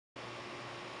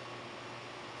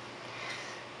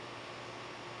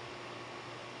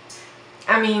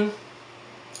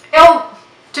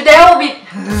today will be...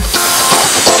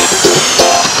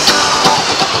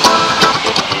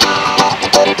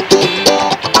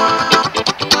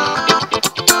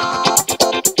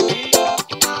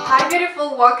 Hi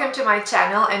beautiful, welcome to my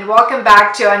channel and welcome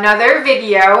back to another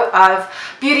video of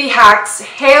beauty hacks,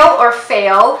 hail or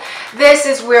fail. This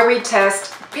is where we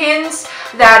test pins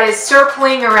that is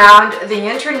circling around the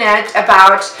internet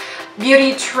about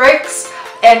beauty tricks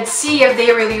and see if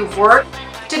they really work.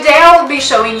 Today I will be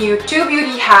showing you two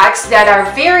beauty hacks that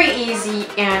are very easy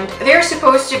and they're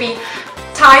supposed to be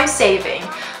time saving.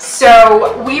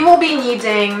 So we will be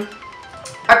needing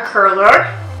a curler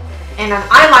and an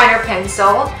eyeliner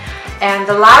pencil, and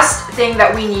the last thing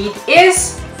that we need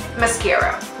is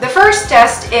mascara. The first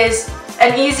test is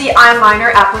an easy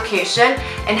eyeliner application.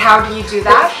 And how do you do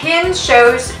that? The pin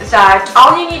shows that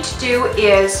all you need to do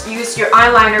is use your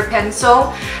eyeliner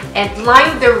pencil and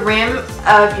line the rim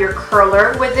of your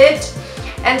curler with it.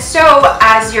 And so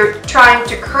as you're trying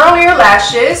to curl your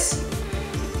lashes,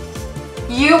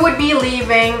 you would be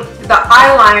leaving the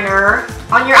eyeliner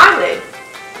on your eyelid.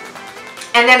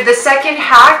 And then the second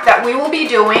hack that we will be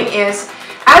doing is,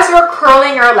 as we're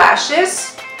curling our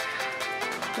lashes,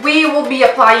 we will be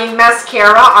applying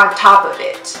mascara on top of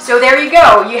it. So there you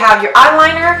go, you have your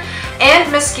eyeliner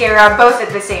and mascara both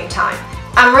at the same time.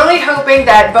 I'm really hoping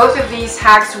that both of these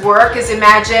hacks work, because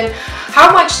imagine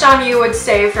how much time you would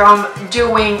save from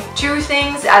doing two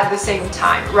things at the same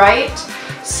time, right?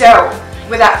 So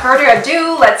without further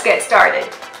ado, let's get started.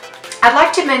 I'd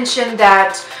like to mention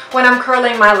that when I'm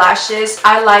curling my lashes,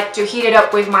 I like to heat it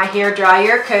up with my hair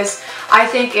dryer because I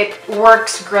think it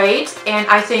works great, and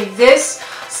I think this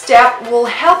step will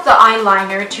help the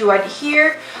eyeliner to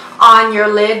adhere on your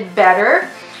lid better.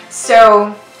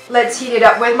 So let's heat it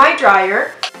up with my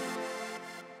dryer.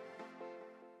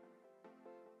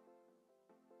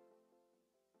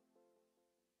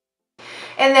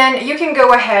 And then you can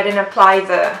go ahead and apply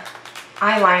the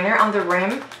eyeliner on the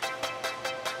rim.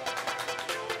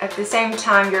 At the same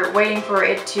time, you're waiting for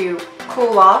it to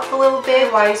cool off a little bit,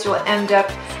 otherwise you'll end up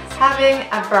having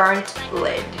a burnt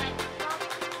lid.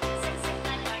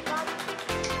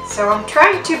 So I'm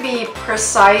trying to be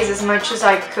precise as much as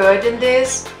I could in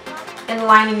this, in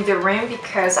lining the rim,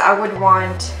 because I would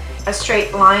want a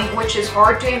straight line, which is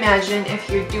hard to imagine if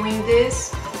you're doing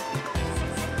this.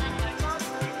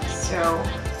 So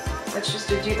let's just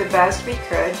do the best we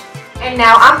could. And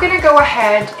now I'm gonna go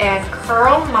ahead and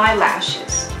curl my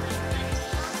lashes.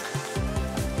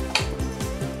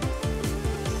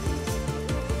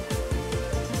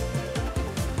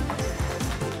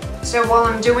 So while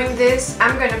I'm doing this,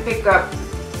 I'm going to pick up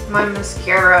my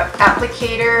mascara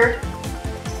applicator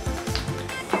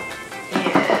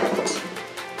and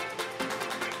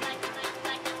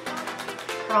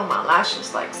curl my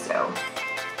lashes like so.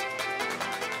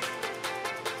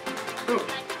 Ooh.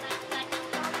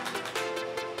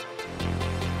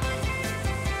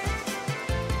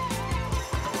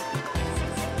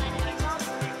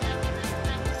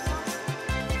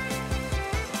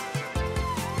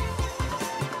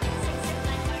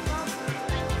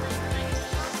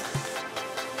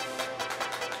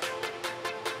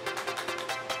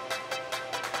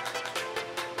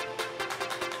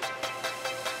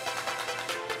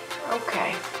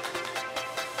 Okay.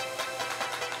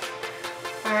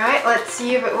 Alright, let's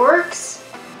see if it works.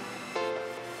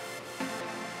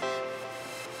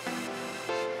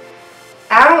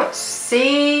 I don't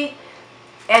see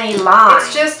any line.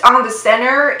 It's just on the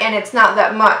center and it's not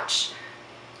that much.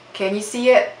 Can you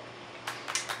see it?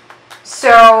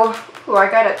 So, ooh,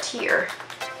 I got a tear.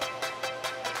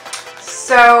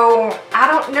 So, I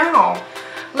don't know.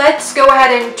 Let's go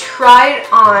ahead and try it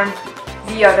on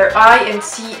the other eye and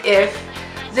see if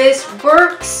this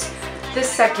works the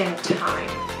second time.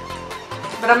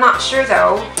 But I'm not sure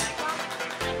though.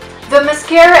 The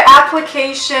mascara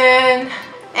application,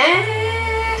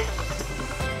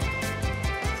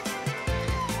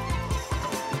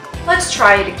 let's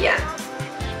try it again.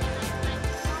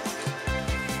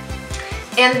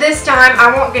 And this time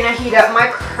I won't gonna heat up my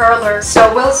curler,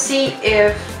 so we'll see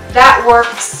if that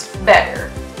works better.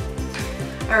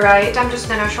 Alright, I'm just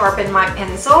gonna sharpen my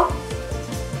pencil.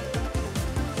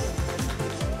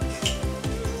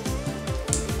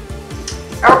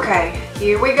 Okay,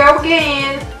 here we go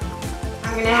again.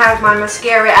 I'm gonna have my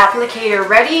mascara applicator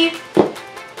ready.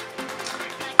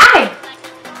 Aye!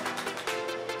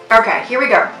 Okay, here we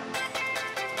go.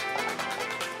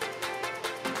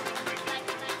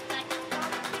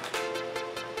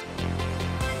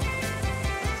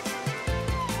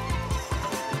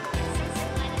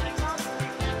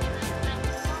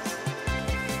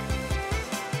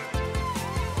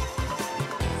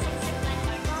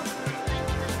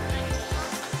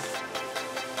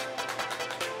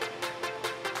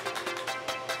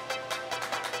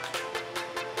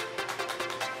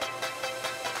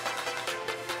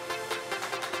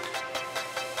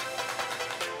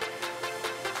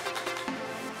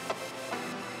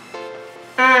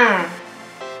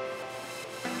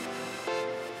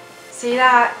 See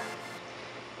that?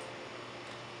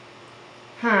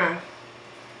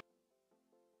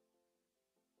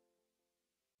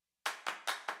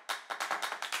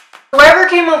 Whoever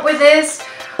came up with this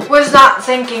was not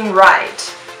thinking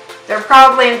right. They're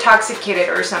probably intoxicated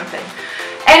or something.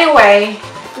 Anyway,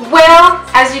 well,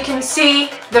 as you can see,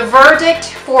 the verdict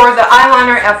for the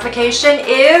eyeliner application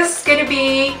is going to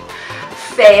be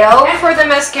fail. And for the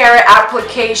mascara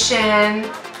application,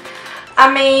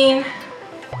 I mean,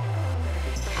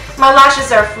 my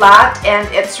lashes are flat and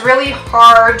it's really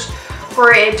hard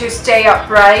for it to stay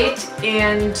upright,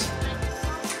 and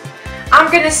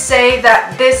I'm gonna say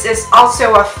that this is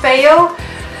also a fail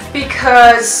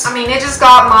because, I mean, it just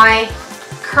got my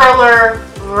curler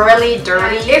really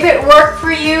dirty. If it worked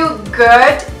for you,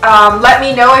 good. Let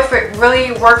me know if it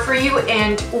really worked for you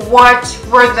and what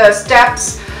were the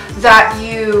steps that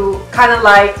you kind of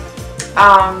like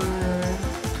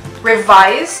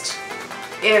revised,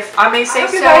 if I may say so. I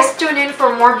hope you guys tune in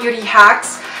for more beauty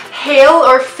hacks. Hail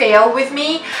or fail with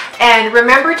me, and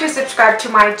remember to subscribe to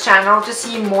my channel to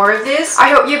see more of this. I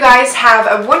hope you guys have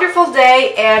a wonderful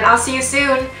day, and I'll see you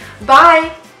soon.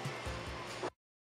 Bye!